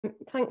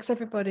Thanks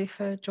everybody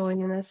for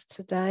joining us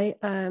today.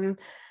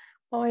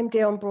 I'm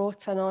Dion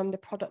Broughton, I'm the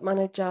product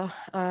manager.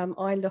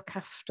 I look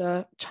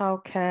after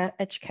childcare,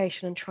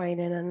 education and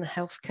training and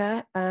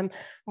healthcare.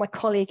 My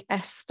colleague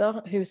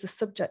Esther, who's the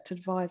subject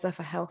advisor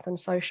for health and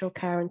social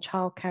care and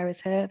childcare, is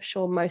here. I'm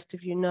sure most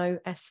of you know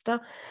Esther.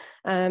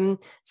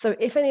 So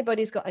if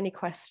anybody's got any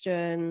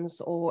questions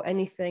or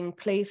anything,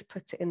 please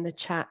put it in the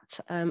chat.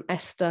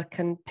 Esther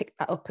can pick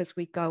that up as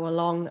we go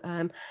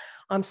along.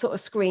 I'm sort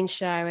of screen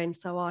sharing,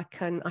 so I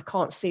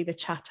can't see the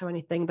chat or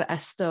anything, but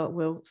Esther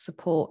will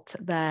support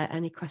there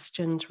any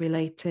questions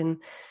relating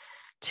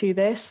to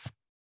this.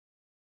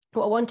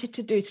 What I wanted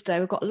to do today,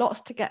 we've got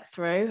lots to get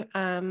through,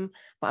 but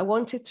I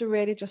wanted to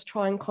really just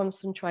try and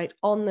concentrate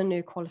on the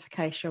new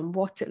qualification,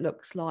 what it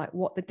looks like,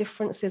 what the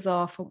differences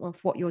are from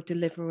what you're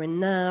delivering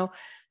now,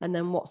 and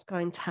then what's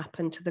going to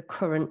happen to the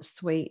current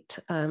suite.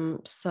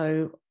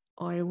 So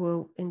I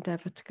will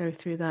endeavour to go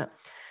through that.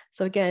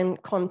 So again,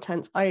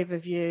 content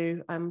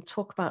overview,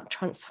 talk about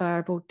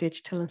transferable,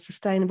 digital and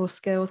sustainable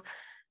skills.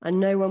 I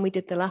know when we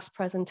did the last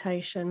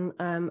presentation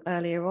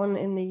earlier on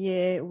in the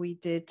year, we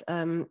did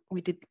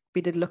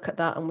look at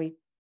that and we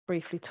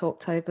briefly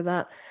talked over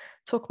that.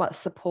 Talk about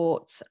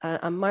support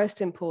and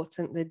most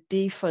important, the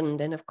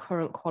defunding of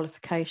current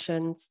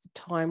qualifications, the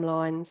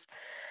timelines,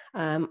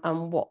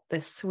 and what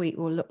this suite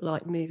will look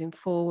like moving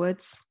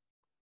forwards.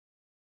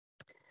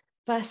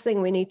 First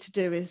thing we need to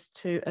do is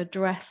to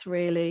address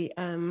really,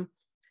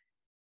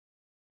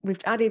 we've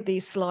added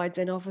these slides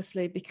in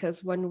obviously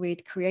because when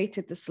we'd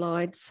created the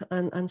slides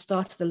and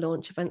started the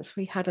launch events,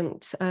 we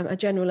hadn't, a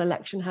general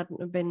election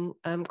hadn't been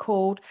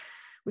called.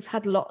 We've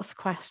had lots of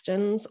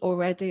questions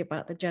already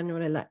about the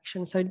general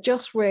election. So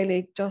just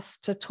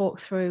to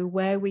talk through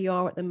where we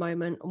are at the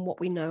moment and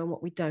what we know and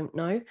what we don't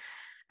know.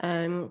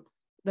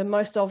 The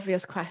most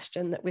obvious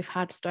question that we've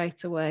had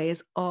straight away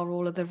is, are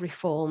all of the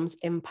reforms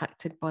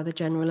impacted by the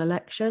general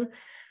election?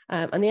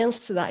 And the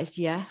answer to that is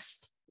yes.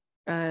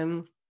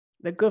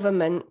 The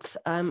government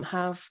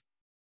have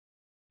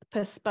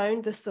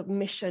postponed the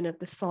submission of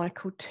the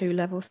Cycle 2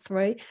 Level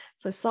 3.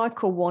 So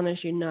Cycle 1,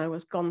 as you know,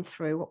 has gone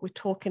through. What we're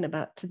talking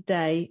about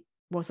today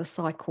was a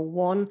Cycle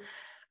 1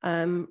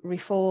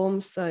 reform.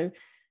 So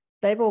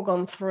they've all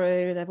gone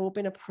through, they've all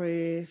been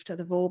approved,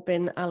 they've all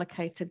been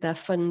allocated their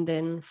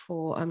funding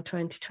for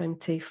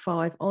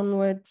 2025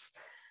 onwards.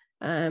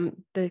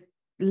 The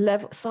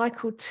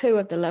Cycle 2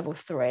 of the Level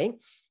 3,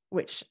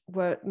 which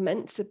were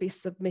meant to be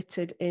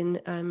submitted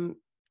in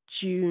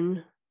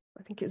June,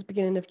 I think it was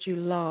beginning of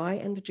July,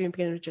 end of June,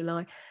 beginning of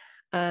July.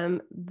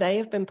 They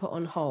have been put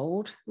on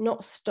hold,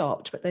 not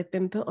stopped, but they've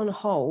been put on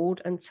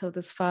hold until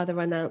there's further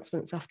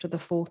announcements after the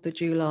 4th of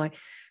July.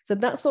 So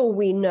that's all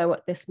we know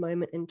at this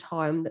moment in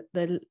time, that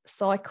the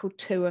Cycle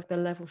 2 of the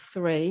Level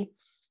 3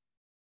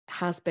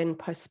 has been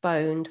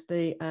postponed.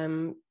 The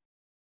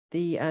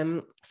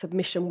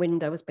submission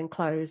window has been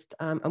closed,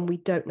 and we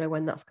don't know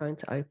when that's going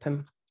to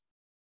open.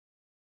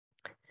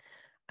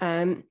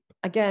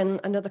 Again,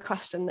 another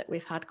question that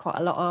we've had quite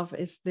a lot of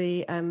is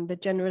the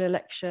general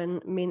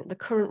election mean that the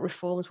current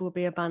reforms will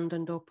be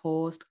abandoned or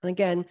paused? And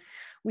again,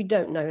 we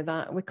don't know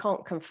that. We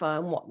can't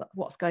confirm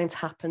what's going to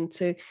happen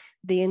to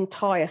the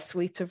entire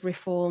suite of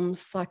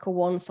reforms, Cycle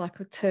 1,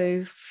 Cycle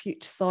 2,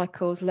 future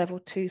cycles, Level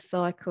 2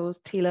 cycles,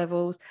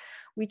 T-levels.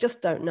 We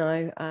just don't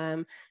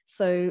know.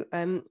 So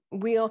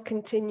we are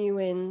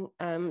continuing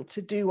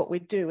to do what we're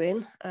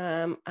doing,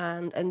 and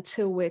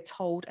until we're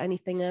told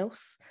anything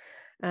else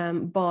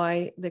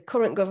by the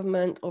current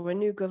government or a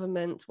new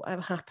government,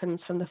 whatever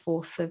happens from the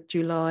 4th of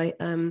July,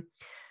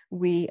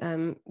 we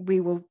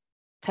will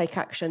take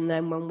action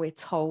then when we're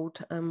told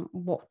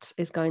what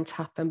is going to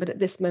happen. But at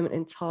this moment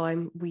in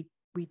time, we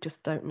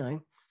just don't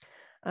know.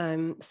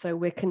 So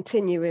we're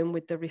continuing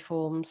with the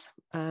reforms.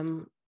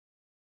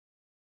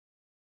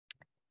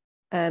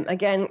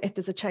 Again, if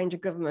there's a change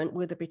of government,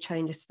 will there be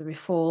changes to the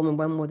reform and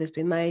when will this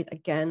be made?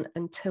 Again,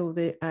 until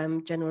the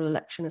general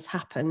election has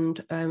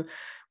happened,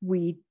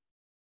 we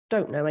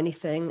don't know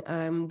anything.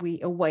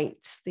 We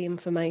await the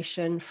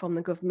information from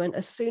the government.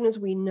 As soon as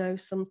we know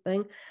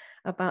something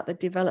about the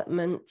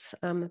development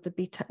of the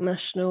BTEC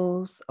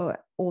Nationals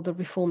or the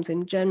reforms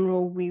in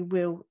general, we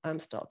will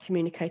start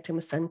communicating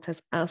with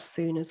centres as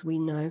soon as we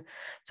know.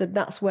 So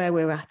that's where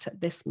we're at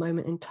this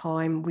moment in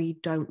time. We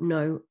don't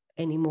know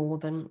any more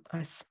than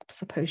I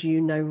suppose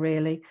you know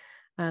really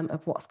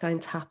of what's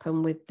going to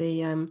happen with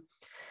the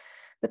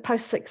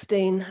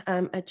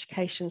post-16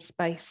 education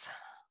space.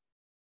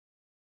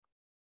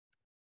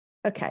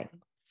 Okay,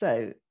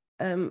 so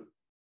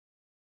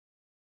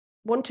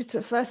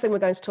first thing we're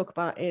going to talk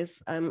about is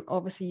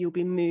obviously you'll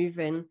be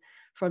moving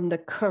from the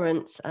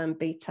current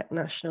BTEC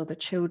National, the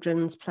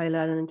Children's Play,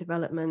 Learning and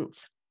Development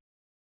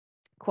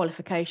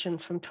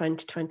qualifications from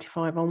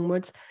 2025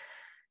 onwards.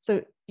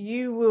 So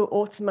you will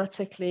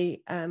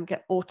automatically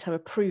get auto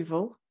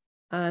approval.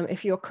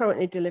 If you're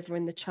currently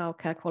delivering the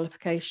childcare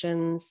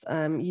qualifications,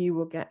 you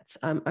will get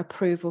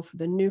approval for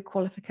the new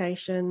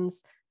qualifications.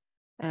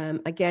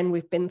 Again,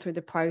 we've been through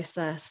the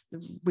process,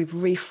 we've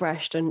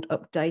refreshed and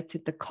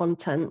updated the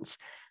content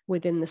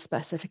within the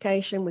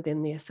specification,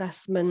 within the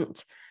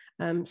assessment,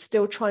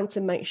 still trying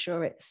to make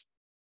sure it's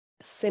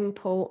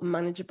simple,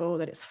 manageable,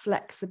 that it's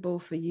flexible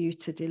for you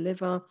to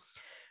deliver.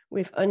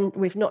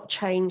 We've not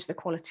changed the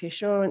quality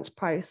assurance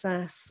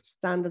process.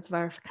 Standards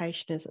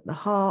verification is at the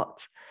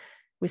heart.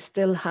 We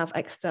still have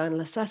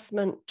external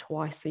assessment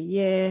twice a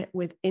year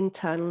with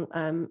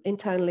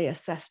internally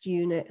assessed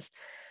units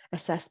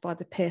assessed by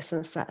the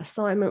Pearson set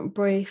assignment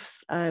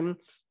briefs.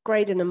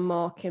 Grading and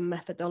marking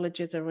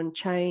methodologies are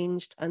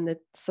unchanged, and the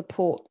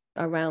support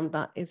around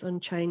that is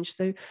unchanged.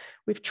 So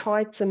we've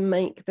tried to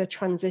make the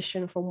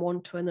transition from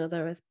one to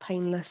another as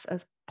painless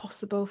as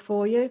possible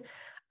for you,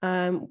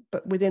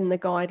 but within the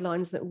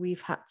guidelines that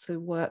we've had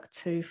to work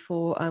to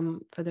for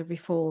the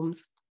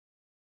reforms.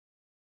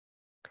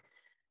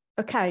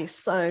 Okay,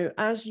 so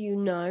as you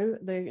know,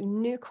 the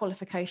new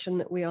qualification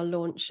that we are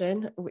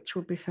launching, which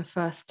will be for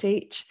First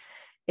Teach,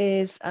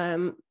 is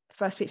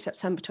First Teach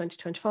September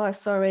 2025,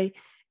 sorry,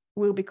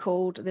 will be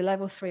called the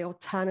Level 3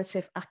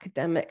 Alternative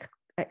Academic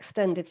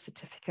Extended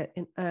Certificate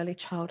in Early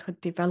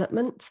Childhood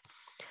Development.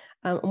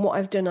 And what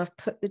I've done, I've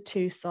put the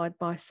two side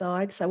by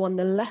side. So on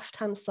the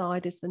left-hand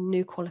side is the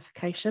new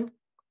qualification,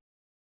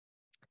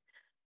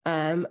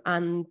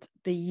 and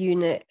the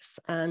units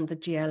and the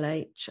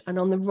GLH. And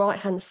on the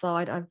right-hand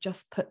side, I've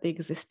just put the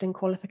existing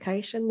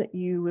qualification that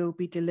you will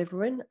be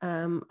delivering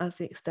as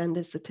the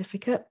extended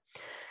certificate.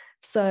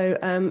 So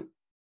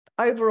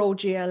overall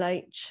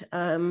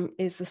GLH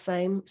is the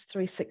same, it's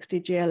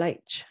 360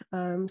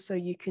 GLH. So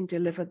you can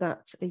deliver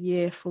that a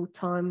year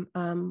full-time,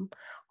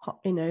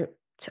 you know,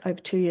 over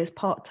 2 years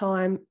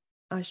part-time,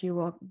 as you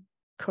are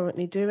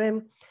currently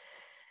doing.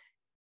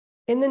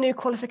 In the new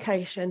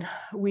qualification,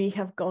 we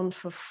have gone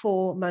for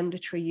 4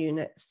 mandatory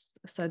units.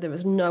 So there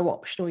was no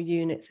optional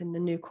units in the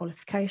new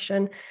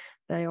qualification.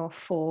 They are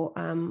 4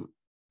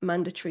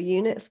 mandatory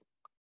units.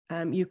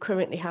 You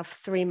currently have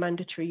 3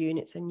 mandatory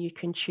units, and you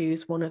can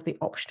choose one of the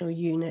optional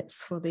units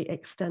for the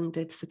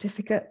extended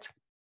certificate.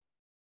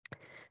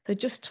 So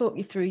just talk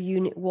you through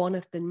Unit 1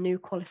 of the new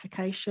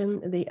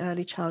qualification, the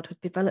early childhood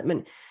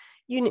development.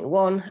 Unit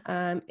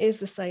 1 is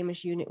the same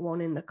as Unit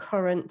 1 in the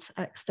current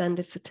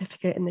extended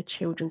certificate in the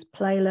children's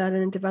play,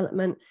 learning and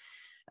development.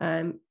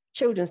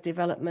 Children's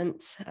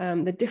development,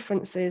 the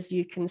differences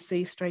you can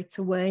see straight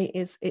away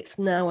is it's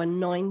now a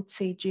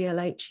 90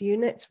 GLH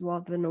unit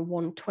rather than a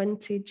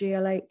 120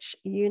 GLH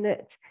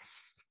unit.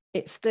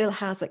 It still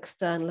has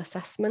external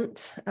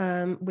assessment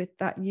with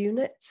that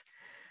unit.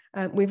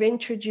 We've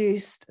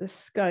introduced the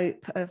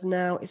scope of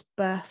now it's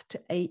birth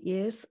to 8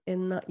 years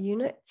in that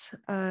unit.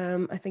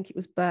 I think it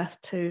was birth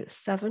to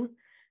 7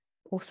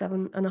 or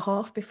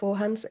 7.5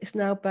 beforehand. So it's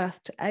now birth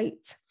to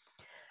 8.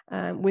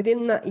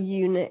 Within that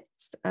unit,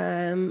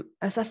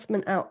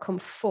 assessment outcome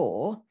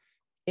 4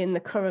 in the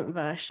current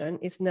version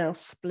is now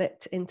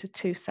split into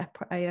 2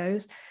 separate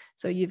AOs.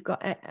 So you've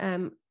got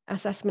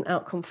assessment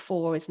outcome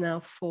 4 is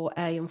now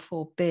 4A and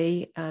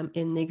 4B.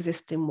 In the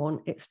existing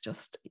one, it's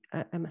just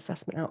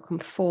assessment outcome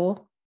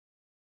 4.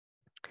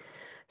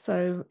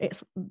 So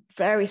it's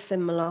very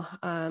similar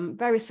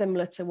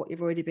to what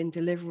you've already been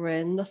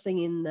delivering.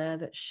 Nothing in there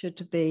that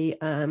should be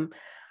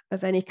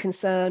of any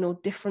concern or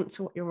different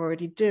to what you're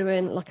already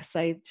doing. Like I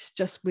say,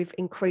 just we've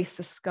increased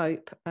the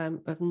scope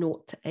of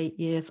 0 to 8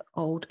 years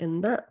old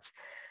in that,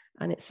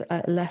 and it's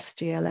less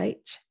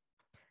GLH.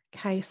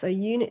 Okay, so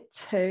Unit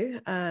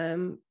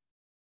 2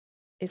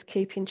 is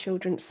keeping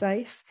children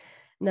safe.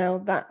 Now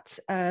that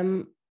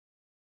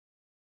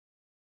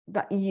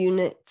that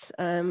unit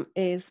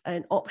is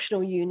an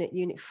optional unit,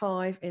 Unit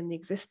 5 in the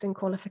existing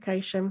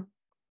qualification.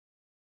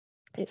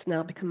 It's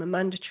now become a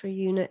mandatory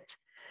unit,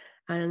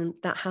 and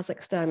that has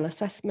external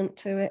assessment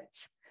to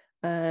it.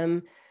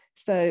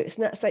 So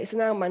it's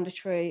now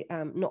mandatory,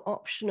 not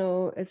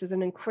optional. As there's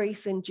an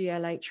increase in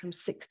GLH from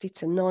 60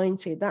 to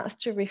 90, that's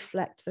to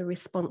reflect the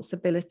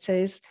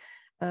responsibilities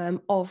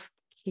of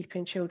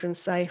keeping children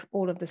safe,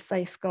 all of the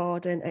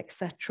safeguarding,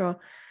 etc.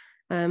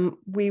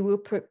 We will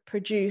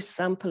produce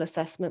sample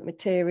assessment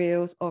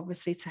materials,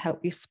 obviously, to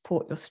help you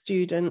support your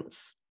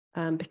students,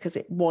 because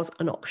it was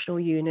an optional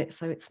unit.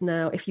 So it's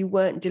now, if you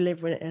weren't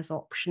delivering it as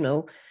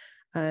optional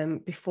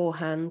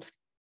beforehand,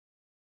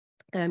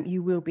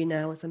 you will be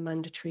now as a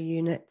mandatory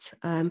unit.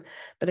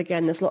 But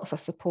again, there's lots of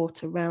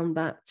support around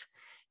that.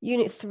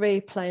 Unit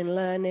 3, play and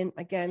learning,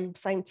 again,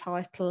 same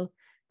title,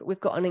 but we've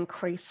got an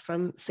increase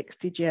from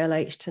 60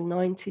 GLH to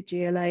 90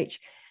 GLH.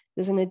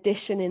 There's an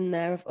addition in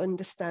there of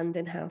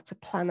understanding how to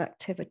plan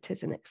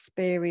activities and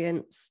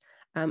experience.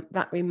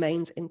 That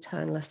remains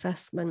internal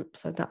assessment.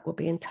 So that will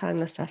be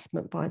internal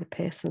assessment by the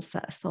Pearson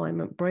set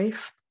assignment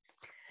brief.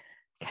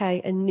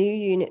 Okay, a new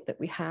unit that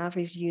we have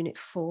is Unit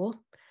 4,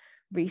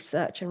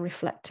 research and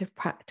reflective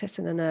practice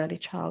in an early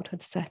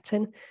childhood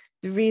setting.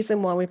 The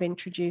reason why we've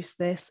introduced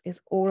this is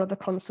all of the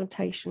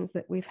consultations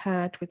that we've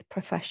had with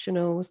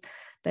professionals,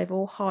 they've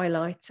all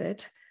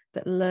highlighted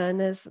that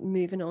learners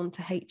moving on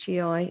to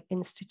HEI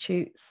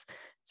institutes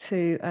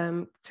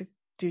to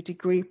do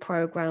degree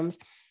programs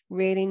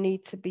really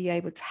need to be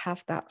able to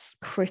have that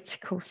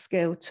critical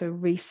skill to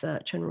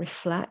research and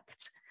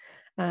reflect.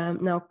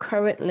 Now,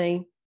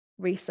 currently,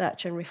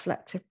 research and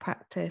reflective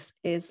practice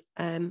is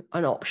an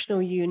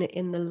optional unit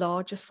in the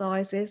larger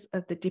sizes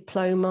of the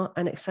diploma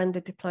and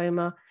extended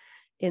diploma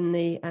in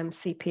the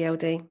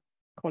CPLD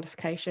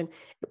qualification.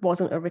 It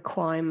wasn't a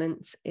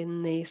requirement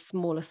in the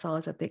smaller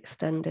size of the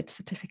extended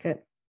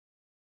certificate.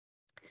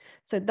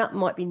 So that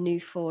might be new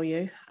for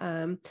you.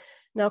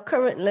 Now,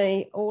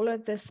 currently, all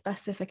of the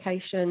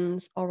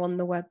specifications are on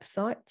the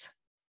website.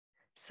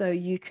 So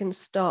you can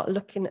start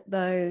looking at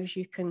those.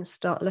 You can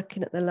start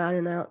looking at the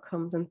learning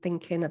outcomes and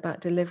thinking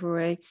about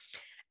delivery.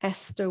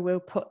 Esther will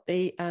put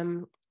the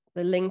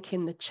link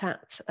in the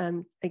chat,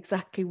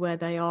 exactly where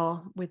they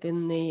are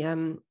within the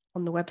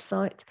on the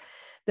website.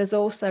 There's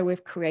also,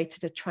 we've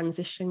created a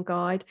transition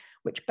guide,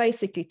 which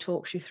basically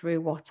talks you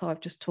through what I've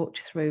just talked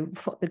you through,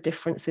 what the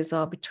differences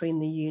are between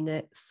the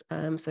units.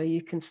 So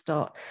you can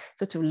start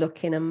sort of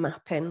looking and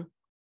mapping.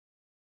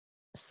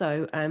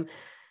 So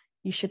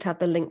you should have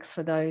the links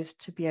for those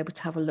to be able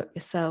to have a look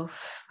yourself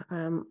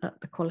at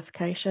the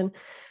qualification.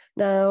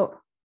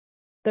 Now,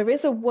 there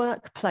is a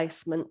work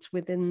placement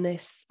within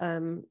this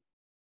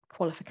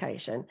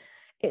qualification.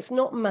 It's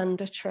not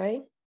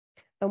mandatory.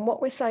 And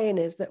what we're saying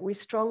is that we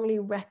strongly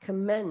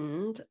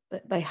recommend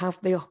that they have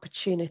the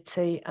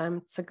opportunity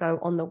to go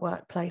on the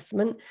work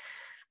placement.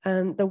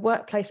 The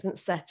work placement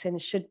setting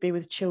should be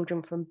with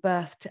children from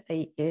birth to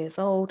 8 years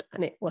old,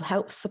 and it will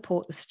help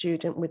support the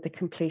student with the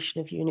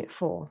completion of Unit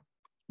 4,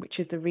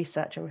 which is the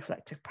research and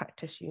reflective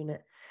practice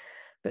unit.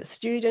 But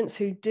students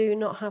who do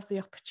not have the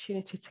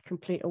opportunity to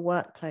complete a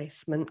work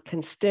placement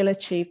can still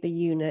achieve the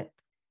unit.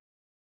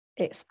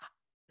 It's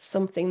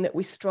something that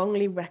we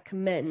strongly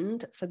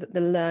recommend so that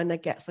the learner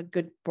gets a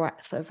good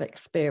breadth of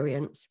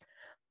experience.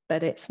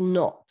 But it's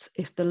not,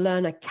 if the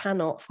learner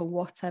cannot, for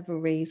whatever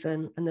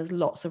reason, and there's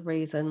lots of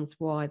reasons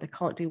why they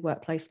can't do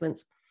work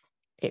placements,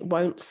 it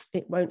won't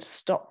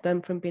stop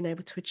them from being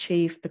able to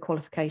achieve the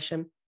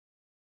qualification.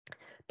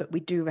 But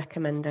we do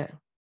recommend it.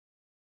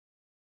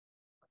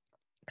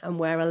 And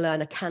where a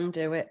learner can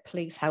do it,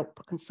 please help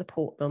and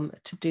support them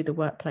to do the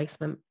work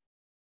placement.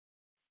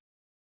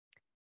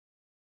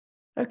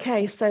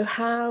 Okay, so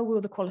how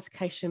will the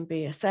qualification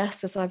be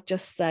assessed? As I've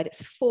just said,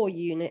 it's 4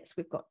 units.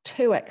 We've got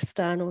 2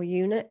 external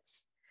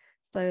units.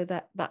 So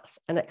that's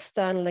an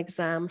external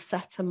exam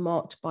set and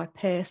marked by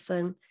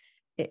Pearson.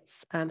 It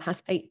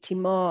has 80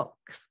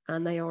 marks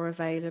and they are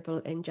available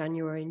in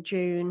January and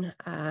June.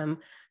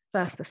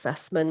 First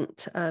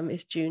assessment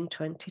is June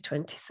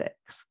 2026.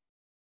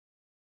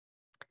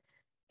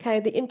 Okay,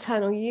 the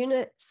internal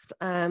units,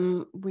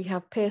 we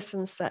have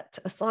Pearson set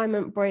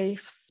assignment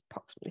briefs,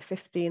 approximately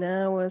 15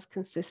 hours,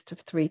 consist of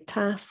 3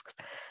 tasks.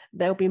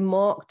 They'll be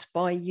marked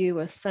by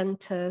you as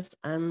centres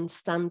and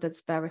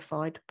standards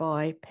verified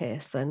by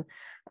Pearson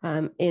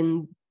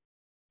in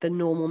the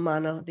normal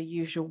manner, the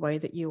usual way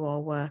that you are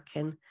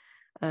working.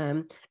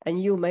 And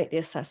you'll make the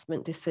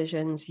assessment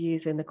decisions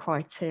using the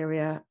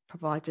criteria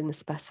provided in the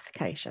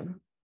specification.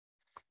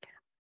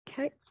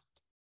 Okay.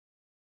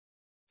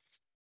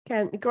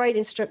 Again, the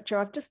grading structure,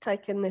 I've just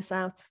taken this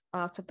out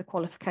of the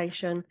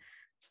qualification.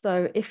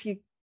 So if you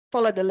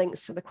follow the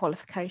links to the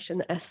qualification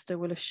that Esther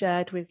will have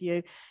shared with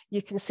you,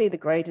 you can see the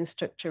grading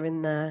structure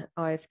in there.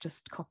 I've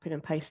just copied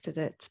and pasted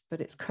it,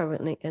 but it's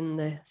currently in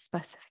the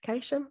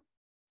specification.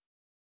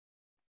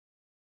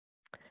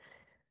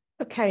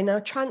 Okay, now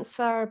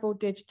transferable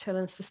digital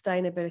and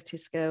sustainability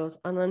skills.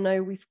 And I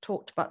know we've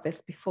talked about this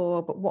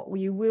before, but what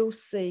we will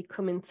see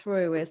coming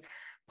through is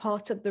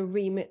part of the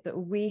remit that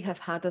we have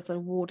had as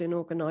awarding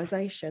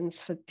organisations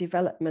for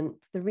development,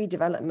 the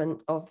redevelopment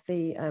of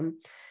the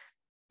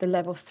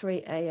level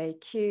 3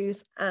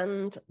 AAQs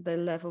and the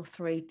level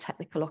 3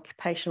 technical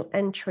occupational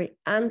entry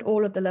and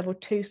all of the level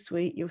 2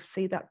 suite, you'll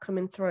see that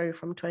coming through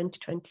from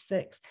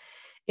 2026,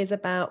 is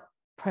about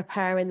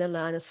preparing the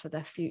learners for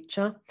their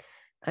future.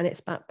 And it's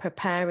about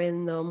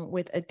preparing them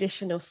with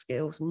additional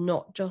skills,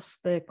 not just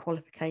the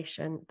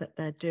qualification that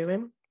they're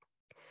doing.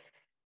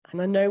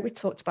 And I know we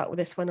talked about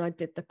this when I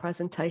did the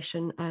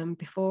presentation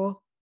before.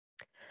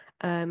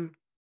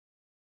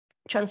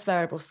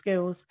 Transferable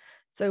skills.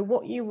 So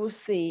what you will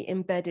see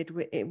embedded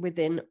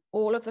within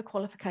all of the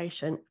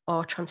qualification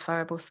are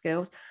transferable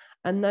skills.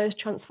 And those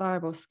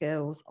transferable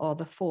skills are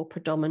the 4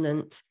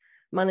 predominant: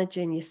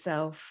 managing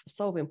yourself,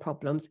 solving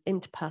problems,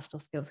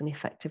 interpersonal skills, and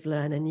effective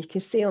learning. You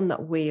can see on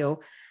that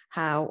wheel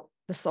how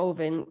the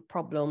solving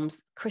problems,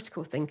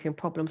 critical thinking,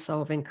 problem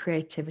solving,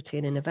 creativity,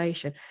 and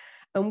innovation.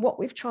 And what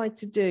we've tried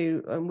to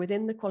do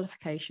within the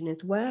qualification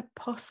is, where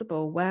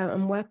possible,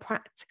 where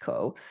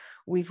practical,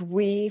 we've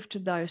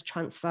weaved those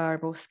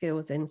transferable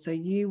skills in. So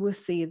you will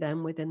see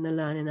them within the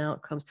learning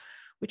outcomes.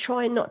 We're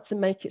trying not to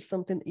make it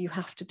something that you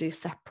have to do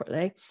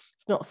separately.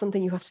 It's not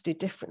something you have to do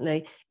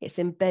differently. It's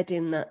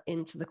embedding that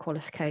into the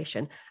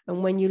qualification.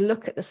 And when you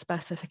look at the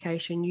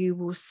specification, you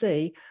will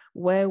see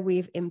where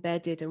we've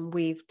embedded and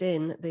weaved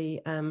in the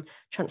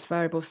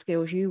transferable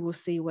skills. You will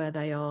see where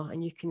they are,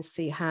 and you can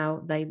see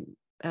how they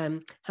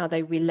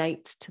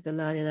relate to the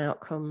learning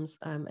outcomes,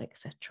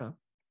 etc.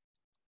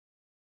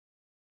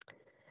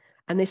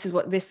 And this is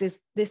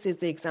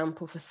the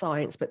example for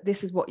science, but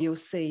this is what you'll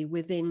see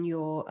within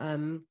your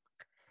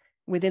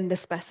within the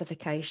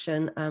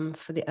specification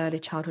for the early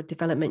childhood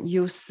development.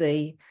 You'll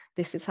see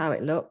this is how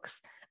it looks,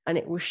 and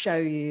it will show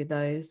you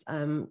those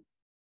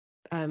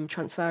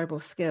transferable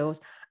skills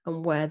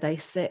and where they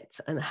sit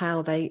and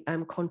how they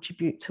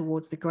contribute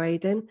towards the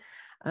grading.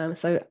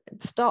 So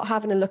start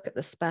having a look at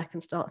the spec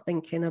and start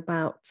thinking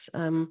about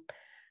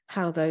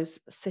how those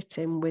sit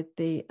in with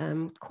the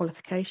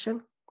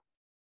qualification.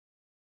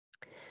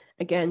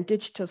 Again,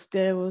 digital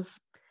skills.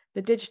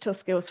 The digital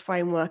skills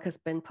framework has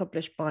been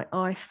published by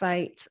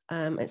IFATE.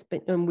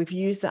 And we've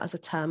used that as a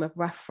term of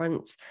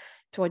reference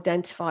to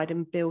identify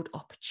and build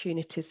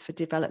opportunities for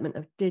development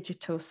of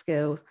digital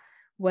skills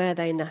where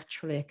they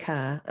naturally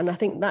occur. And I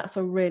think that's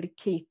a really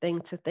key thing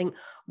to think,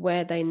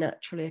 where they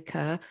naturally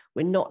occur.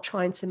 We're not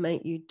trying to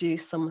make you do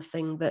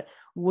something that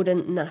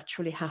wouldn't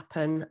naturally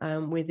happen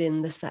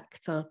within the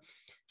sector.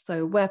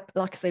 So where,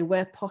 like I say,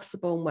 where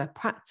possible and where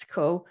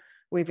practical,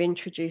 we've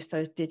introduced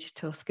those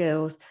digital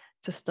skills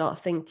to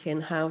start thinking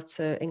how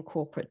to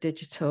incorporate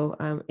digital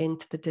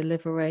into the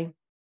delivery.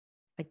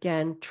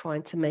 Again,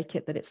 trying to make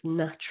it that it's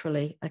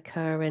naturally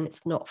occurring,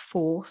 it's not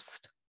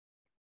forced.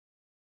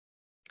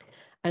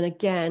 And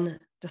again,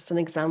 just an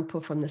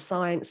example from the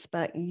science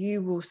spec,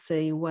 you will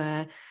see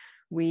where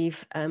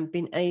we've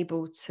been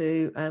able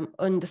to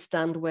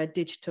understand where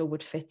digital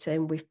would fit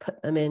in. We've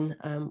put them in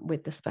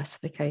with the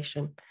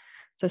specification.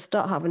 So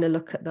start having a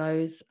look at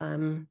those.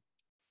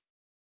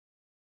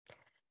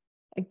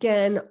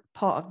 Again,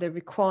 part of the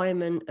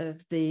requirement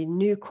of the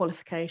new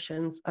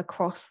qualifications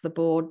across the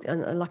board,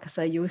 and like I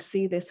say, you will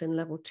see this in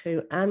level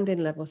 2 and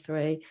in level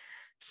 3,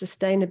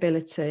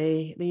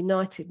 sustainability, the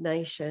United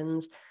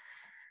Nations,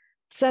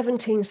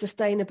 17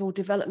 sustainable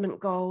development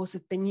goals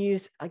have been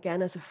used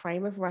again as a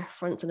frame of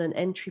reference and an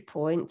entry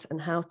point,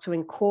 and how to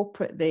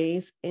incorporate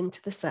these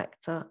into the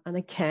sector. And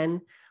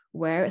again,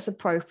 where it's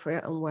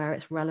appropriate and where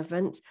it's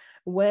relevant,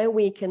 where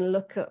we can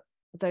look at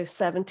those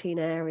 17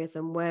 areas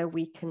and where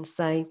we can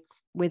say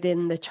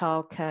within the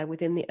childcare,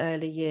 within the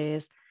early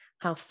years,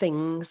 how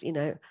things, you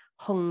know,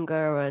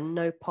 hunger and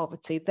no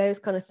poverty, those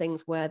kind of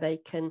things, where they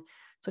can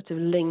sort of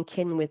link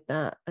in with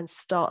that and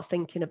start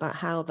thinking about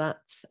how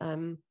that's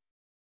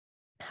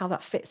how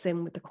that fits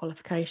in with the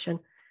qualification.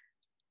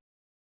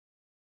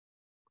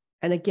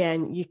 And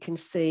again, you can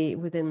see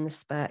within the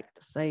spec,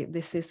 say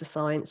this is the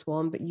science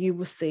one, but you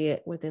will see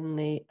it within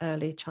the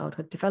early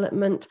childhood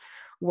development,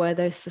 where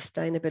those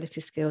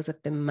sustainability skills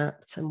have been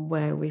mapped and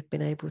where we've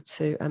been able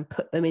to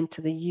put them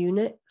into the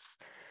units.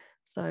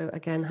 So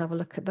again, have a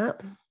look at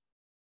that.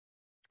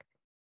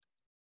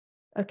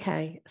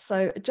 Okay,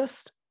 so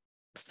just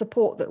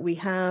support that we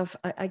have.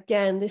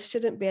 Again, this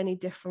shouldn't be any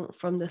different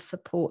from the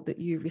support that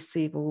you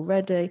receive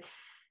already.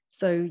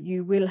 So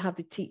you will have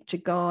the teacher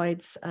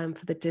guides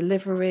for the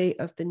delivery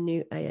of the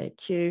new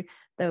AAQ.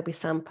 There'll be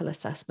sample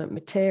assessment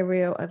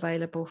material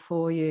available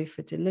for you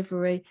for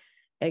delivery.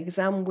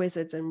 Exam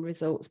wizards and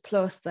results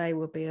plus, they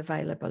will be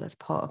available as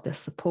part of the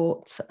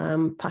support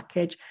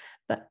package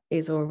that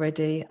is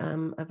already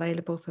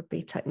available for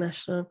BTEC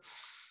National.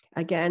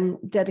 Again,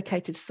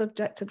 dedicated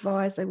subject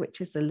advisor, which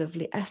is the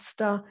lovely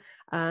Esther,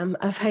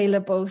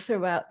 available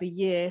throughout the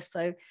year.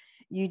 So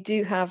you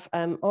do have,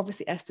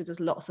 obviously Esther does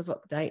lots of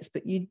updates,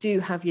 but you do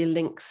have your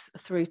links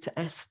through to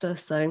Esther.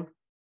 So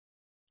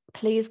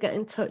please get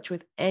in touch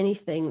with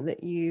anything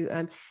that you,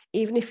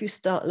 even if you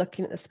start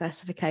looking at the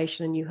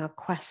specification and you have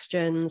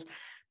questions,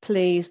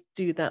 please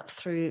do that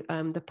through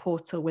the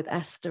portal with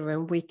Esther,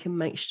 and we can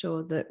make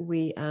sure that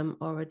we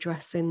are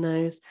addressing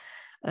those.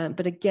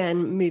 But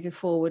again, moving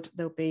forward,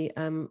 there'll be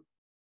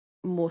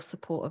more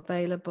support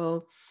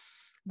available.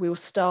 We'll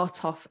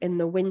start off in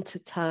the winter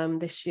term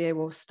this year.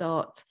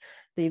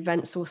 The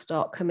events will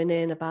start coming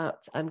in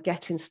about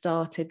getting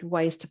started,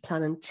 ways to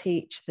plan and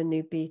teach the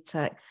new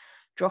BTEC,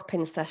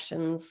 drop-in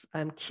sessions,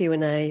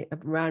 Q&A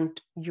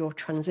around your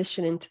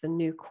transition into the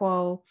new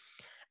qual,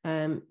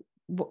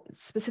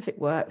 specific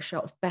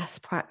workshops,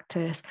 best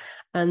practice,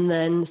 and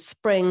then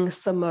spring,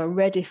 summer,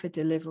 ready for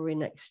delivery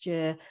next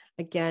year.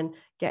 Again,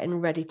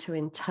 getting ready to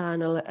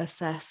internal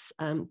assess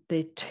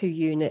the 2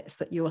 units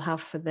that you'll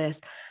have for this,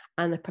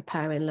 and the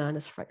preparing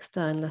learners for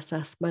external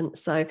assessment.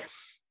 So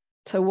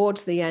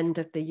towards the end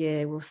of the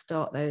year, we'll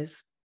start those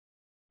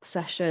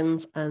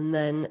sessions, and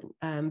then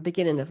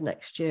beginning of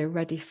next year,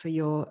 ready for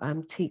your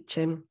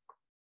teaching.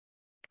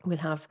 We'll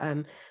have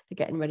the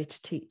getting ready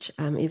to teach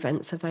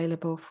events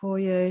available for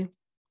you.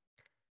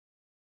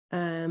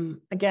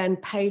 Again,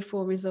 paid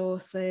for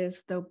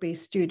resources. There'll be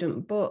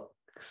student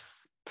books,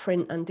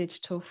 print and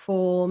digital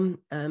form,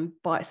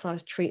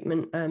 bite-sized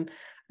treatment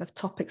of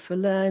topics for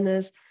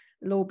learners.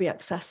 It'll all be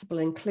accessible,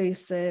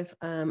 inclusive,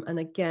 and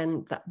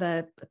again, that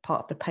they're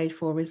part of the paid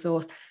for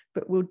resource,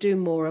 but we'll do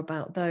more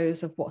about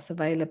those, of what's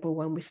available,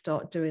 when we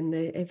start doing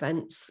the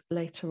events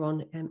later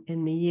on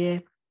in the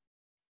year.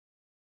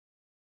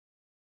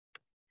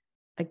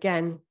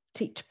 Again,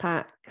 teacher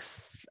packs,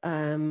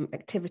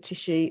 activity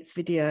sheets,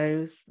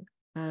 videos,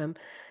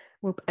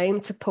 We'll aim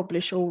to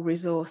publish all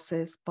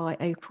resources by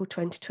April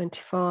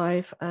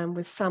 2025,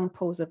 with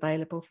samples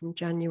available from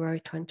January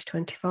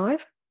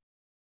 2025.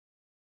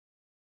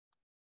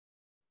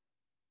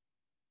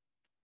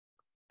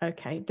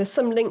 Okay, there's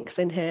some links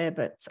in here,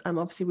 but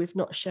obviously we've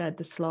not shared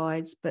the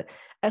slides, but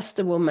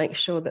Esther will make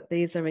sure that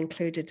these are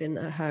included in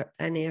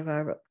any of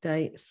our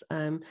updates.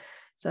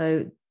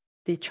 So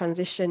the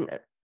transition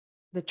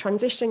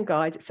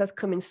guides, it says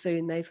coming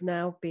soon. They've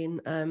now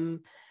been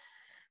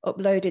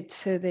uploaded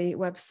to the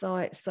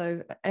website.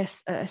 So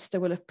Esther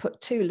will have put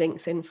 2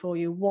 links in for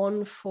you,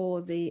 one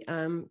for the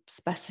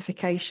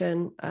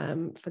specification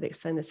for the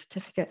extended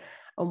certificate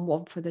and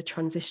one for the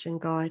transition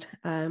guide.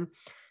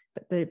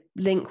 But the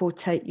link will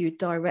take you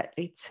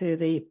directly to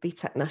the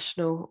BTEC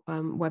National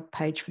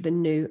webpage for the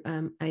new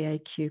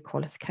AAQ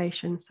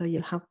qualification. So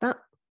you'll have that.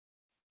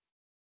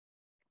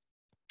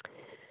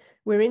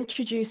 We're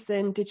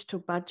introducing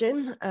digital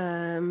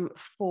badging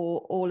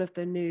for all of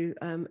the new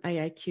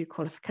AAQ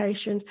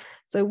qualifications.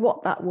 So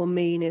what that will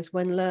mean is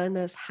when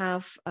learners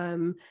have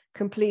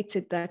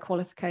completed their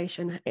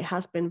qualification, it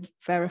has been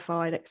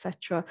verified,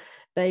 etc.,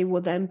 they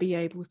will then be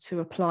able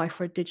to apply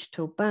for a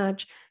digital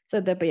badge. So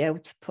they'll be able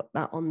to put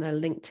that on their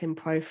LinkedIn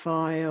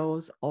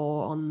profiles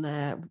or on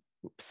their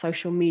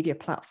social media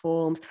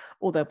platforms,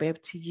 or they'll be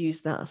able to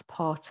use that as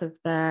part of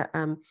their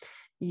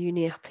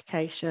uni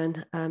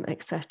application,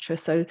 etc.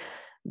 So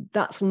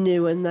that's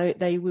new, and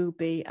they will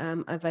be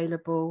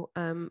available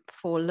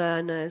for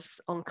learners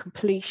on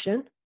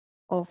completion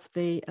of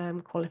the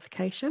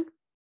qualification.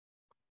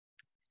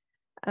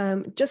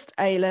 Just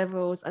A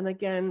levels, and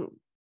again,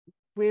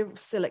 we're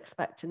still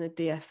expecting a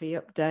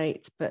DFE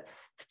update, but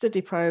study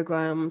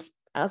programs,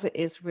 as it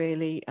is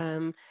really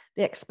the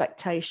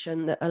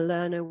expectation that a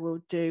learner will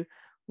do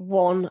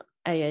 1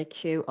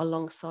 AAQ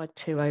alongside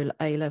 2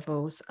 A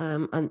levels,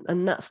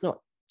 and that's not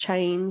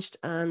changed,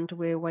 and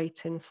we're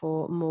waiting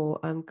for more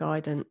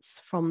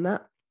guidance from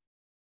that.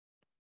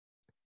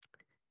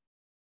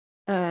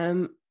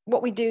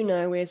 What we do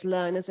know is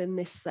learners in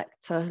this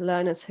sector,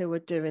 learners who are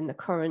doing the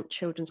current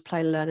children's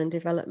play, learn and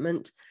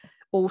development,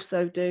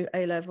 also do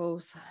A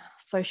levels,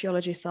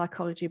 sociology,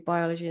 psychology,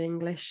 biology and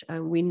English,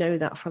 and we know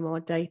that from our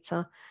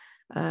data.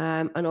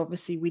 And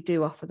obviously we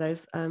do offer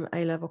those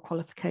A level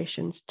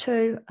qualifications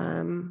too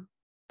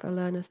for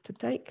learners to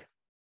take.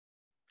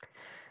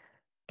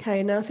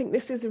 Okay, now I think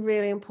this is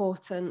really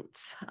important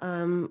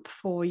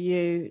for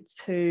you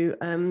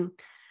to,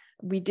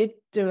 we did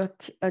do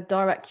a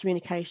direct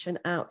communication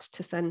out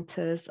to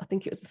centres. I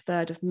think it was the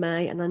 3rd of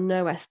May, and I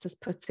know Esther's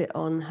put it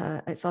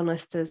on it's on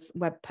Esther's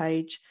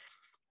webpage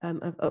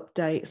of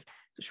updates.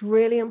 It's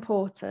really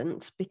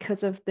important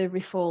because of the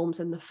reforms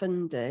and the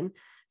funding.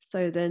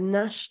 So the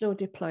national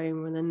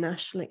diploma and the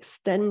national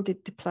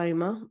extended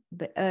diploma,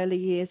 the early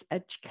years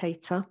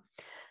educator,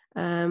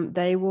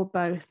 they will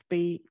both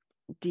be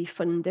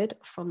defunded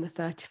from the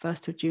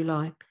 31st of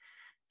July.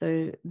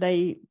 So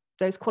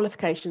those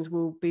qualifications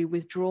will be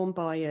withdrawn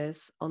by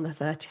us on the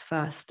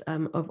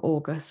 31st of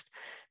August,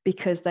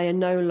 because they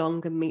no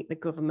longer meet the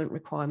government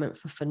requirement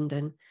for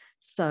funding.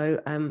 So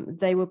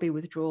they will be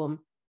withdrawn.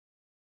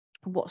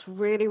 What's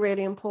really,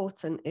 really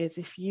important is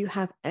if you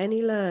have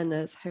any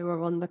learners who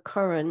are on the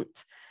current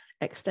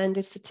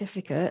extended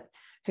certificate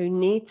who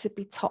need to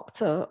be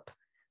topped up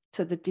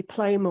to the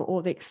diploma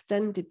or the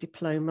extended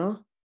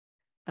diploma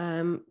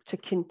to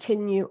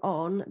continue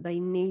on, they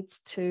need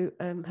to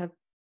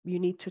you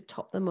need to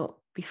top them up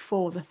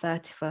before the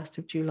 31st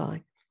of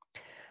July.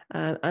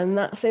 And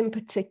that's in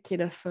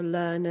particular for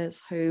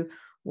learners who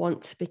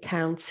want to be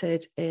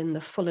counted in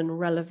the full and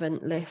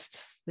relevant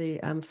lists, the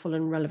full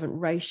and relevant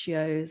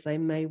ratios. They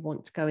may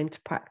want to go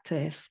into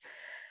practice.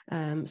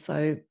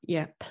 So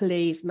yeah,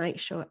 please make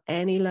sure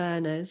any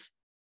learners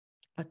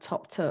are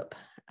topped up.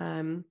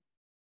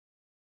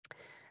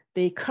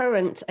 The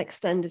current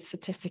extended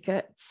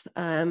certificates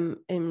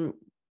in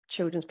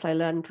children's play,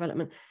 learn and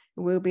development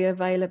will be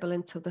available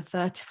until the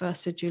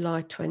 31st of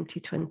July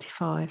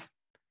 2025.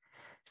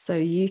 So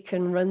you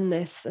can run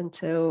this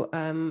until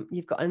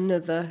you've got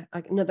another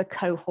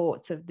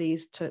cohort of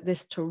this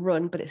to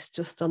run, but it's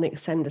just on the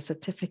extended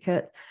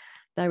certificate.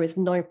 There is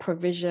no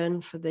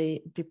provision for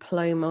the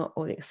diploma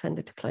or the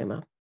extended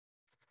diploma.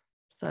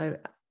 So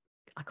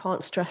I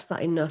can't stress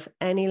that enough.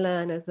 Any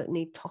learners that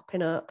need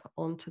topping up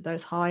onto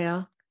those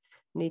higher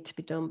need to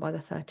be done by the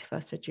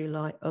 31st of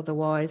July.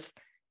 Otherwise,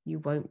 you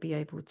won't be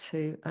able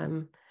to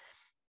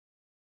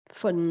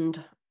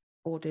fund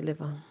or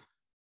deliver.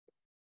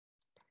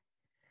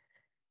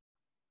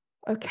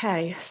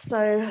 Okay,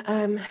 so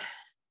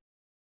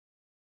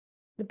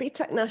the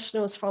BTEC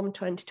Nationals from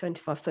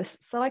 2025. So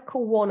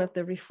cycle 1 of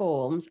the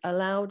reforms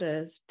allowed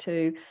us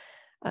to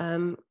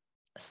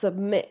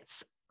submit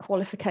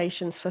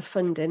qualifications for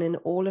funding in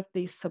all of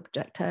these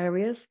subject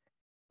areas.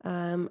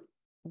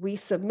 We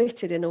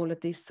submitted in all of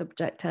these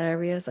subject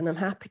areas, and I'm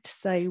happy to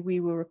say we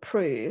were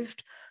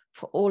approved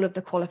for all of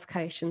the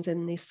qualifications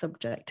in these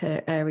subject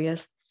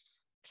areas.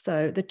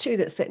 So the 2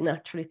 that sit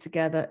naturally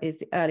together is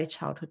the early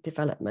childhood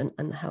development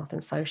and the health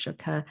and social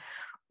care.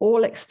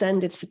 all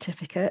extended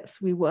certificates.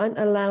 We weren't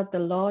allowed the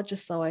larger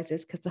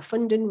sizes because the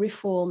funding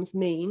reforms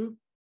mean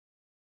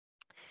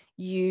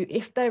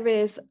if there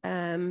is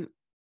a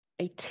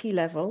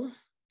T-level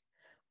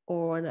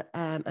or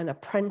an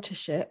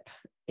apprenticeship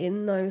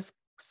in those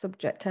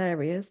subject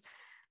areas,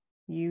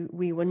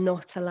 we were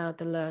not allowed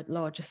the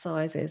larger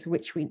sizes,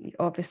 which we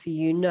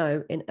obviously,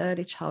 in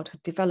early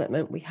childhood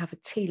development, we have a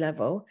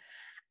T-level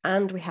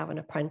and we have an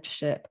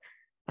apprenticeship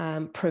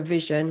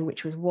provision,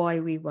 which was why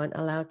we weren't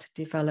allowed to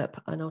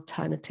develop an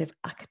alternative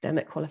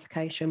academic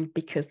qualification,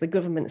 because the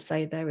government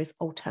say there is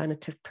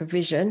alternative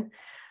provision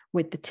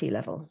with the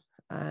T-level.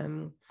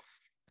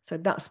 So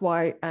that's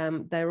why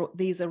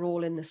these are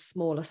all in the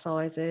smaller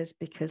sizes,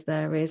 because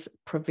there is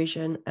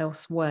provision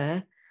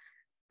elsewhere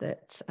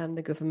that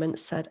the government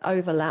said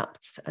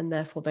overlapped and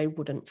therefore they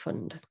wouldn't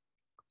fund.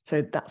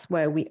 So that's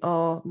where we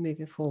are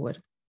moving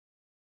forward.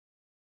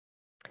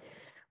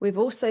 We've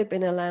also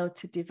been allowed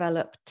to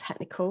develop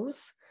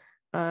technicals,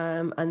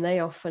 and they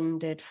are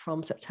funded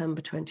from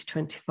September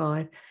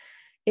 2025.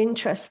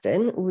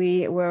 Interesting,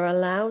 we were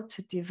allowed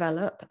to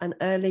develop an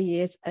early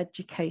years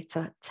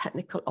educator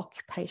technical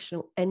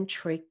occupational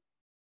entry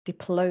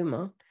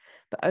diploma,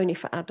 but only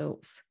for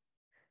adults,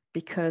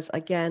 because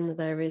again,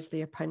 there is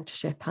the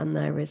apprenticeship and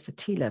there is the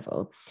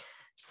T-level.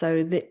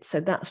 So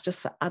that's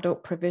just for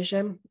adult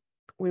provision.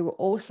 We were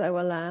also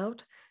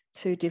allowed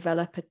to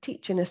develop a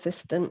teaching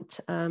assistant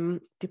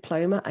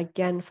diploma,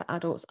 again for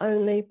adults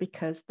only,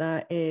 because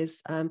there is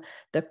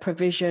the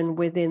provision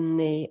within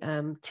the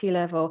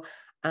T-level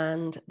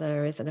and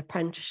there is an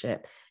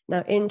apprenticeship.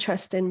 Now,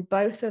 interesting,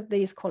 both of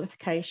these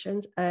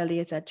qualifications, early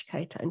years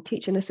educator and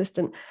teaching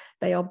assistant,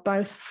 they are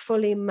both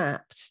fully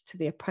mapped to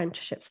the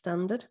apprenticeship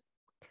standard.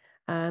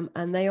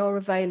 And they are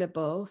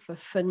available for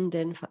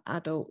funding for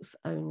adults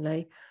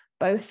only.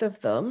 Both of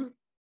them,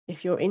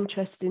 if you're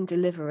interested in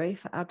delivery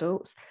for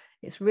adults,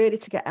 it's really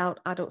to get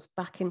adults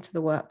back into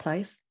the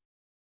workplace.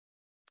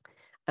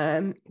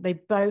 They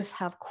both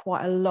have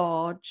quite a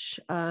large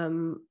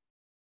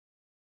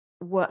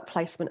work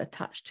placement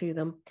attached to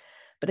them.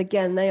 But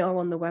again, they are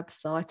on the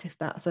website if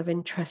that's of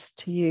interest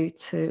to you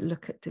to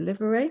look at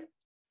delivery.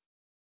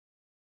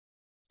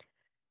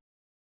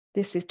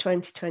 This is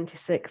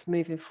 2026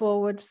 moving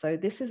forward. So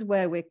this is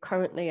where we're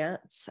currently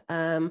at.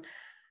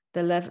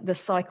 The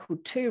cycle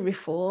 2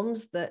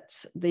 reforms, that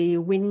the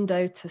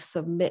window to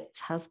submit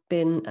has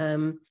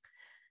been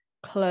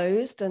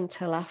closed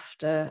until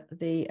after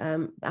the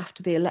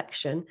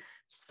election.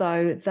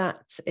 So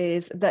they're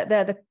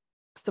the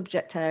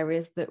subject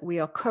areas that we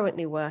are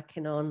currently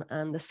working on,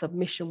 and the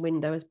submission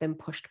window has been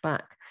pushed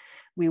back.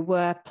 We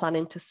were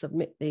planning to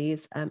submit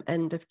these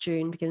end of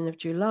June, beginning of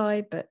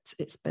July, but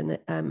it's been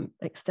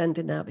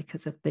extended now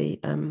because of the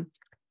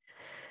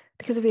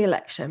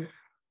election.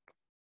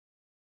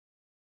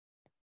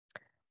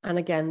 And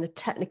again, the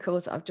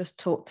technicals I've just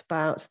talked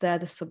about, they're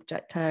the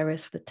subject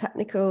areas for the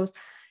technicals.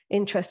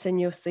 Interesting,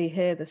 you'll see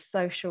here the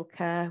social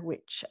care,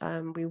 which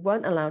we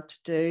weren't allowed to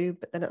do,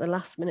 but then at the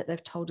last minute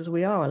they've told us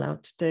we are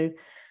allowed to do.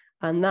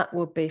 And that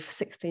will be for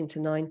 16 to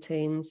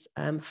 19s,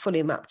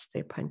 fully mapped to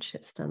the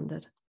apprenticeship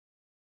standard.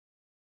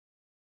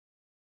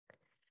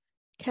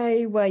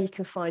 Okay, where you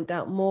can find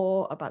out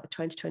more about the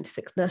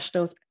 2026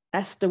 Nationals.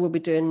 Esther will be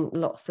doing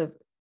lots of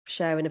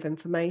sharing of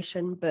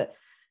information, but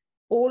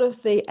all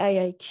of the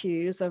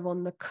AAQs are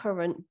on the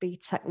current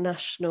BTEC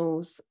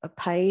Nationals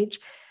page.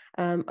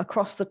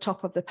 Across the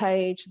top of the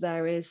page,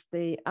 there is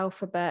the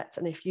alphabet,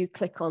 and if you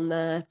click on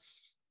there,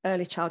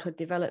 early childhood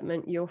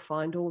development, you'll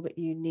find all that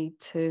you need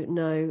to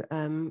know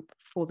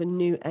for the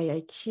new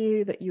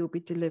AAQ that you'll be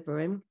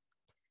delivering.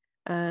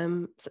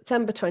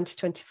 September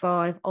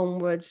 2025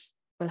 onwards,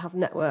 we'll have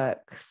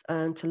networks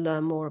to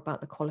learn more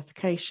about the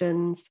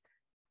qualifications.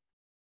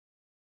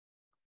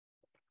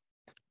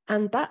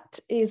 And that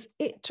is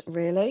it,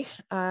 really.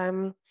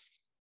 So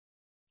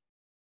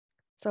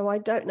I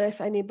don't know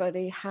if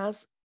anybody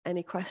has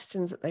any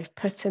questions that they've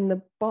put in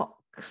the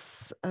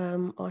box.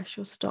 I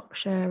shall stop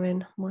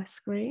sharing my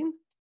screen.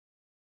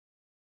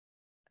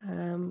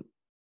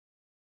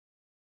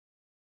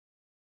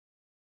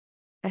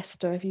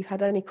 Esther, have you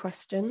had any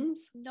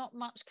questions? Not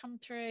much come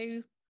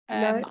through.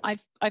 No.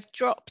 I've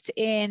dropped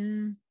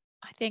in,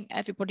 I think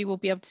everybody will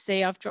be able to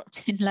see, I've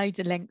dropped in loads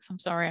of links. I'm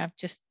sorry, I've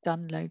just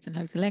done loads and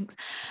loads of links.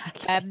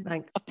 Okay,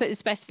 I've put the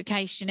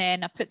specification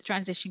in, I've put the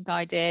transition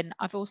guide in.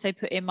 I've also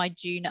put in my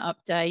June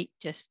update,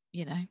 just,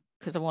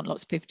 because I want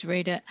lots of people to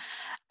read it.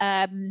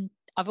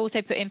 I've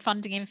also put in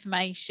funding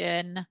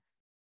information.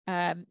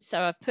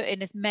 So I've put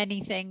in as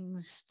many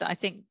things that I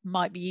think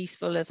might be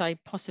useful as I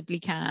possibly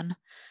can.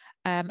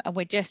 And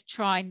we're just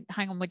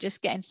we're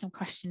just getting some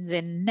questions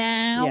in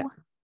now. Yeah.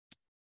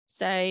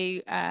 So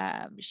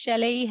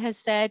Shelley has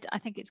said, I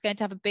think it's going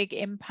to have a big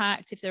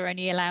impact if they're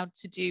only allowed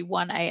to do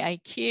one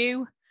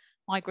AAQ.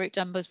 My group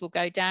numbers will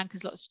go down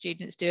because lots of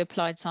students do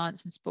applied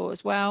science and sport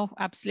as well.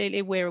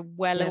 Absolutely, we're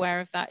well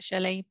aware of that,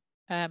 Shelley.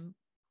 But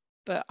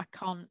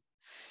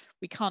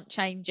we can't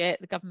change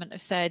it. The government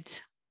have said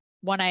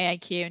one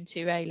AAQ and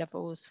 2 A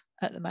levels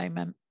at the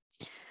moment.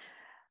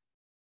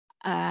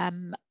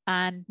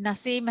 And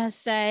Nasim has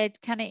said,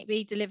 can it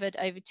be delivered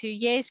over 2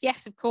 years?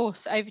 Yes, of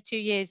course. Over 2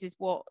 years is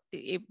what,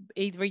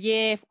 either a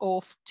year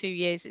or 2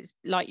 years is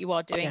like you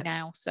are doing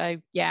now. So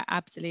yeah,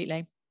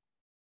 absolutely.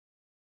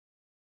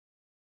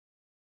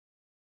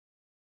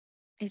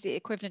 Is it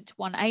equivalent to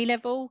 1 A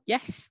level?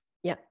 Yes.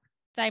 Yeah.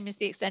 Same as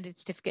the extended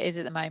certificate is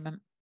at the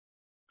moment.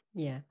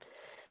 Yeah.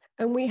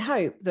 And we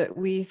hope that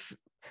we've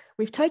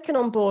taken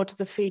on board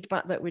the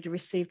feedback that we'd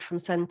received from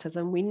centres,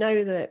 and we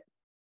know that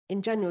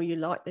in general you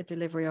like the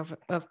delivery of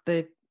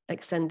the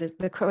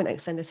current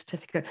extended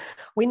certificate.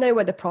 We know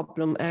where the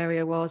problem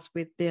area was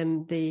with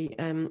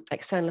the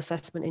external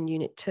assessment in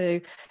Unit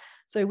 2.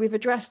 So we've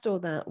addressed all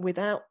that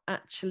without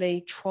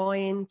actually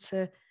trying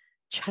to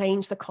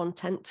change the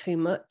content too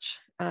much,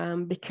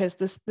 because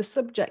the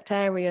subject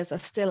areas are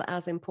still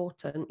as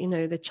important. You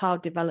know, the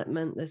child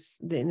development,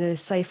 the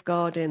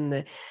safeguarding,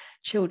 the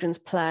children's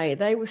play,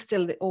 they were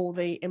still all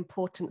the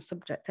important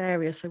subject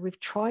areas. So we've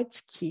tried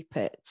to keep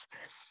it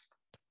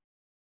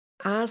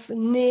as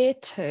near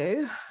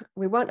to,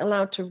 we weren't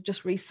allowed to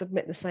just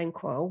resubmit the same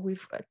qual.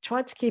 We've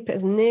tried to keep it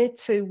as near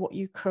to what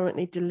you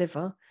currently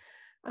deliver,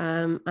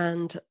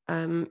 and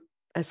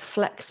as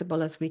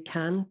flexible as we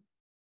can,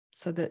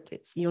 so that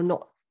you're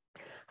not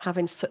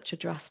having such a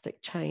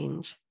drastic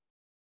change.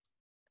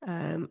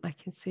 I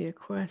can see a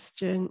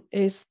question.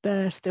 Is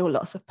there still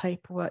lots of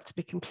paperwork to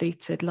be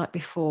completed like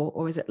before,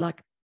 or is it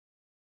like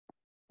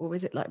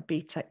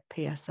BTEC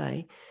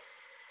PSA?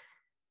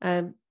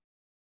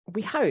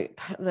 We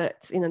hope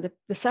that, you know, the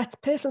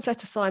Pearson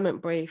set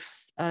assignment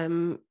briefs,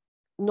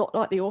 not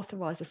like the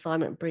authorised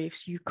assignment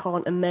briefs, you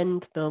can't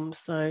amend them.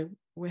 So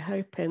we're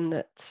hoping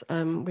that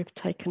we've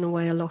taken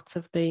away a lot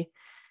of the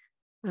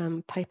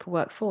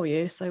paperwork for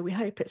you. So we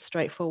hope it's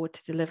straightforward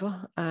to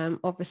deliver.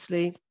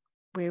 Obviously,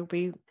 we'll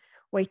be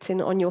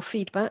waiting on your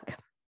feedback.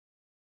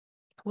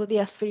 Will the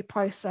SV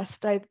process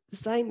stay the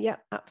same? Yeah,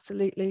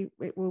 absolutely,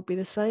 it will be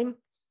the same.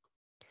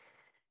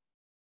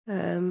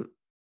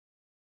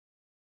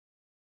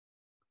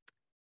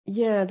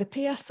 Yeah, the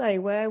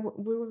PSA, where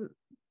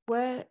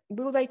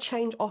will they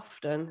change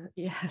often?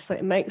 Yeah, so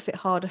it makes it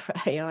harder for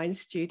AI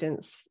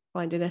students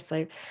finding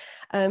essay.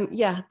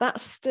 Yeah,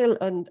 that's still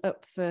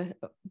up for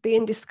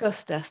being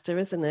discussed, Esther,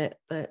 isn't it?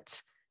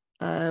 That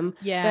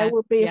there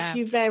will be a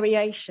few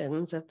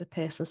variations of the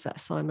Pearson set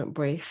assignment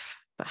brief,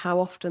 but how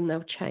often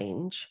they'll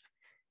change,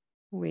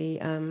 we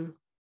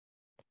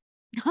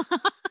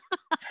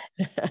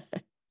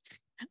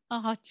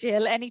Oh,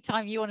 Jill,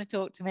 anytime you want to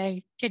talk to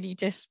me, can you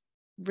just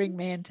ring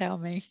me and tell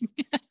me?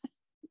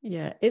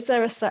 Yeah, is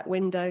there a set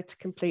window to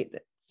complete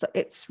it? So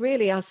it's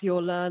really as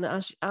your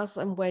learner, as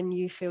and when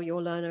you feel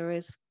your learner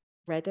is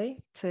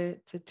ready to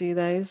do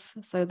those.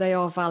 So they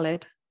are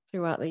valid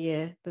throughout the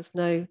year. There's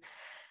no,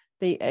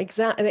 the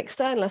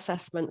external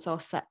assessments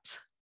are set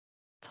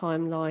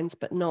timelines,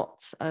 but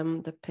not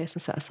the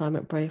Pearson set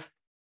assignment brief.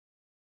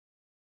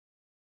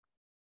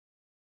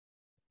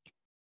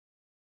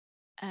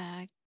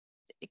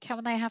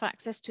 Can they have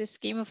access to a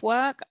scheme of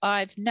work?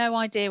 I've no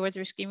idea whether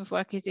a scheme of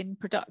work is in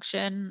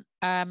production.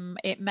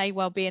 It may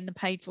well be in the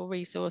paid for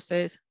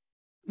resources.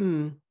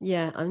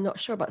 Yeah, I'm not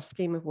sure about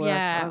scheme of work.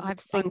 Yeah, I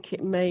think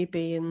it may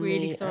be in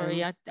really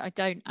sorry, I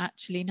don't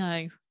actually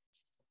know.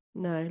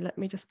 No, let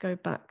me just go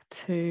back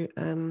to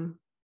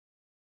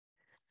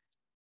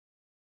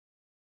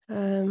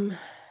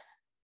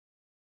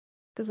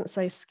doesn't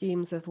say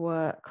schemes of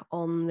work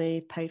on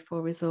the paid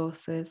for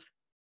resources.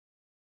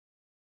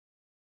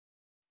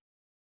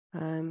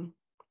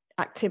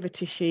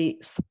 Activity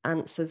sheets,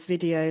 answers,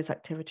 videos,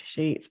 activity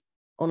sheets,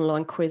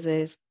 online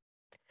quizzes,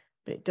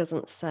 but it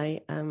doesn't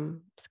say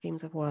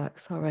schemes of work.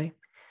 Sorry.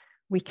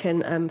 We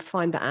can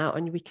find that out,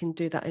 and we can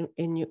do that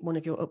in one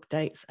of your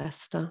updates,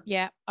 Esther.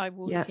 Yeah, I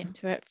will look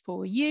into it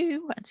for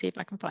you and see if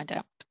I can find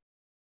out.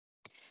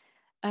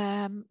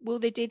 Will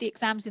they do the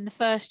exams in the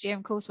first year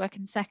and coursework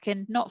in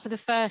second? Not for the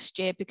first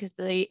year, because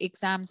the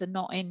exams are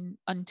not in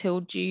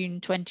until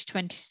June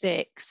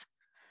 2026.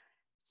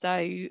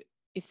 So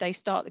if they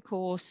start the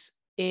course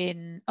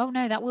in, oh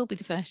no, that will be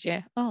the first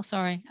year. Oh,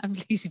 sorry, I'm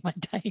losing my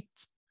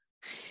dates.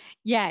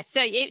 Yeah, so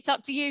it's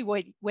up to you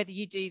whether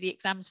you do the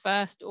exams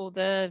first or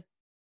the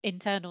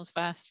internals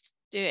first.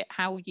 Do it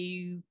how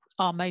you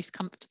are most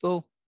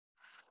comfortable.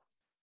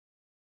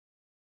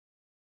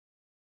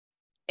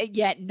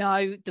 Yeah,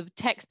 no, the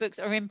textbooks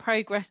are in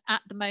progress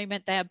at the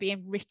moment. They are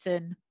being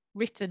written.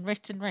 So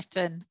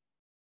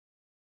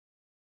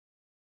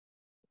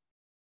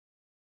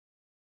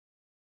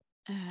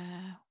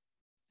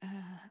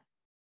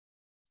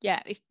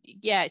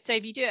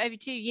if you do it over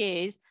 2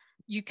 years,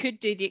 you could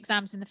do the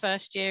exams in the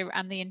first year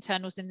and the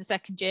internals in the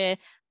second year,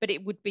 but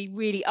it would be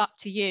really up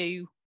to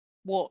you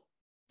what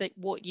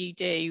you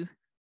do.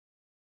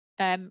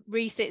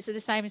 Resits are the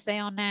same as they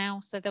are now,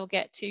 so they'll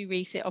get 2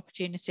 resit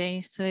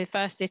opportunities, so the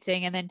first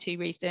sitting and then 2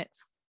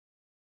 resits.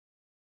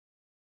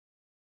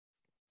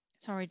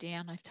 Sorry,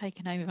 Deanne, I've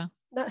taken over.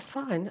 That's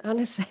fine,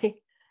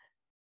 honestly.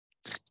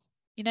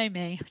 You know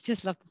me, I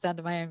just love the sound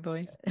of my own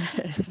voice.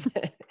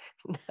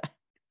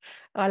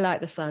 I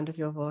like the sound of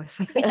your voice.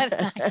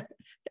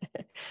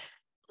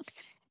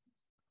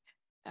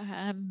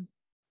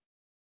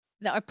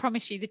 that I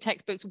promise you the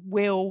textbooks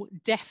will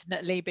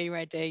definitely be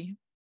ready.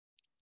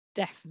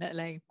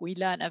 Definitely. We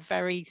learned a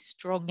very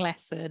strong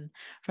lesson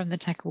from the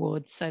Tech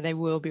Awards, so they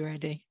will be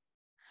ready.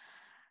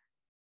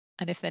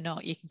 And if they're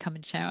not, you can come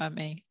and shout at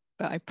me,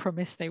 but I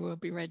promise they will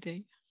be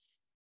ready.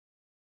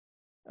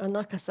 And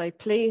like I say,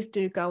 please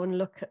do go and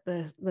look at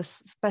the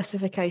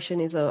specification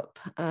is up.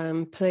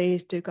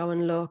 Please do go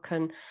and look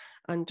and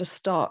just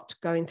start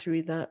going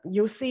through that.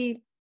 You'll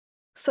see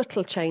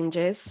subtle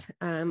changes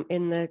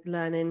in the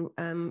learning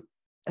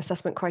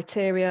assessment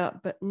criteria,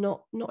 but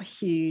not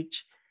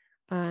huge.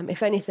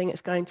 If anything,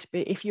 it's going to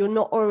be, if you're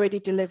not already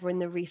delivering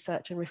the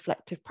research and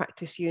reflective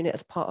practice unit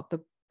as part of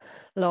the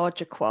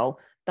larger qual,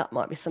 that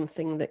might be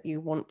something that you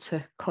want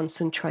to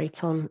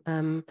concentrate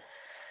on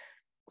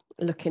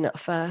looking at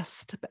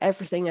first, but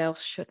everything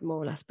else should more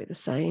or less be the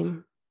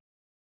same.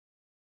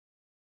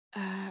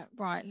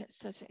 Right,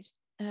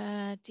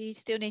 do you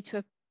still need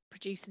to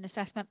produce an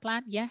assessment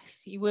plan?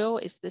 Yes, you will.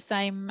 It's the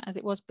same as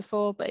it was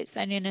before, but it's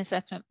only an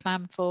assessment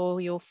plan for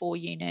your 4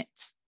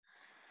 units.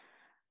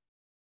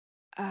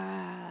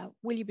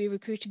 Will you be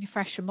recruiting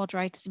fresh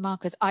moderators and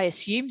markers? I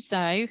assume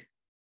so.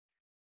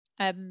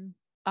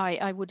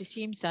 I would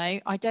assume so.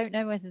 I don't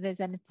know whether there's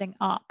anything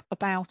up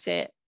about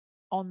it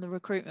on the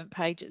recruitment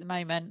page at the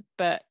moment,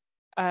 but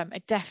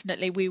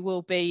definitely we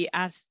will be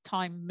as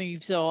time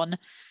moves on.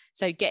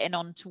 So getting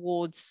on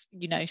towards,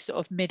 you know, sort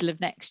of middle of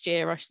next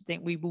year, I should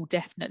think we will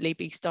definitely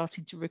be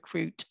starting to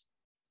recruit.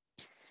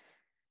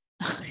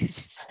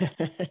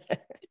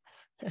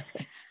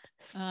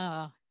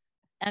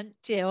 And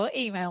Jill,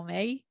 email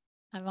me.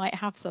 I might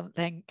have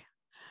something.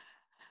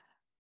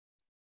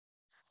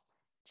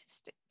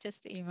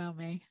 Just email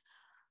me.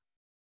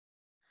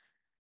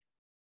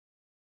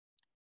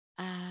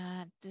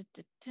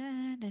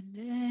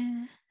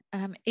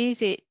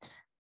 Is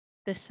it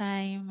the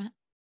same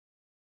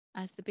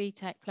as the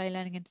BTEC Play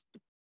Learning and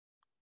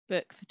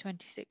book for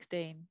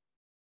 2016?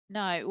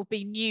 No, it will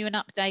be new and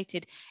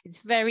updated. It's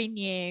very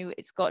new.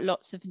 It's got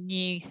lots of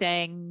new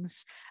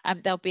things.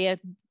 There'll be a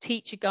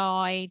teacher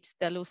guide.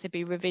 There'll also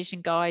be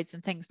revision guides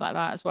and things like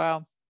that as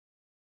well.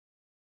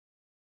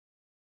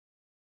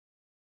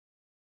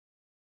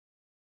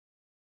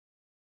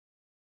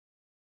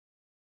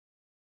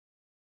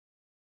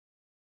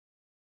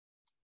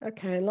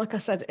 Okay, and like I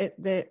said,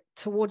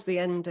 towards the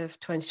end of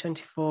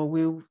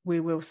 2024,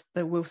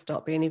 there will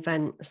start being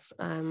events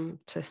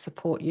to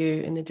support you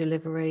in the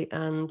delivery,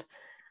 and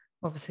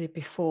obviously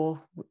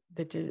before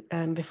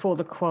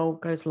the qual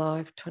goes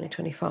live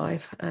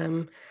 2025,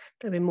 there'll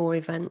be more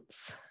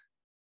events.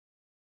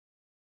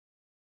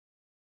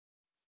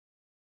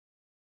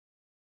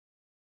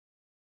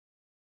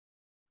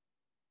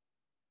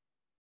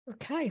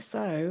 Okay,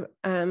 so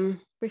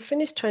we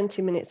finished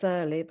 20 minutes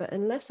early, but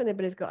unless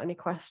anybody's got any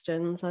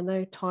questions, I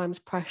know time's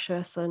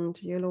precious and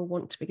you'll all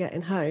want to be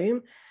getting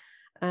home.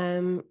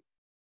 I'm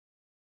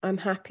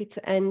happy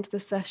to end the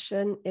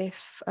session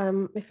if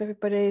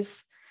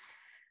everybody's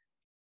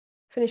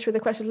finished with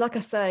the questions. Like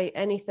I say,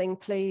 anything,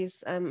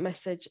 please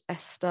message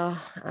Esther,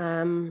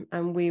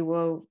 and we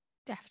will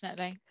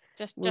definitely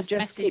just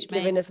message keep me.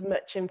 Giving as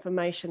much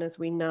information as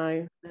we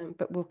know,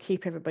 but we'll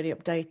keep everybody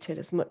updated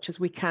as much as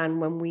we can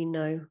when we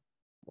know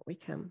what we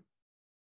can.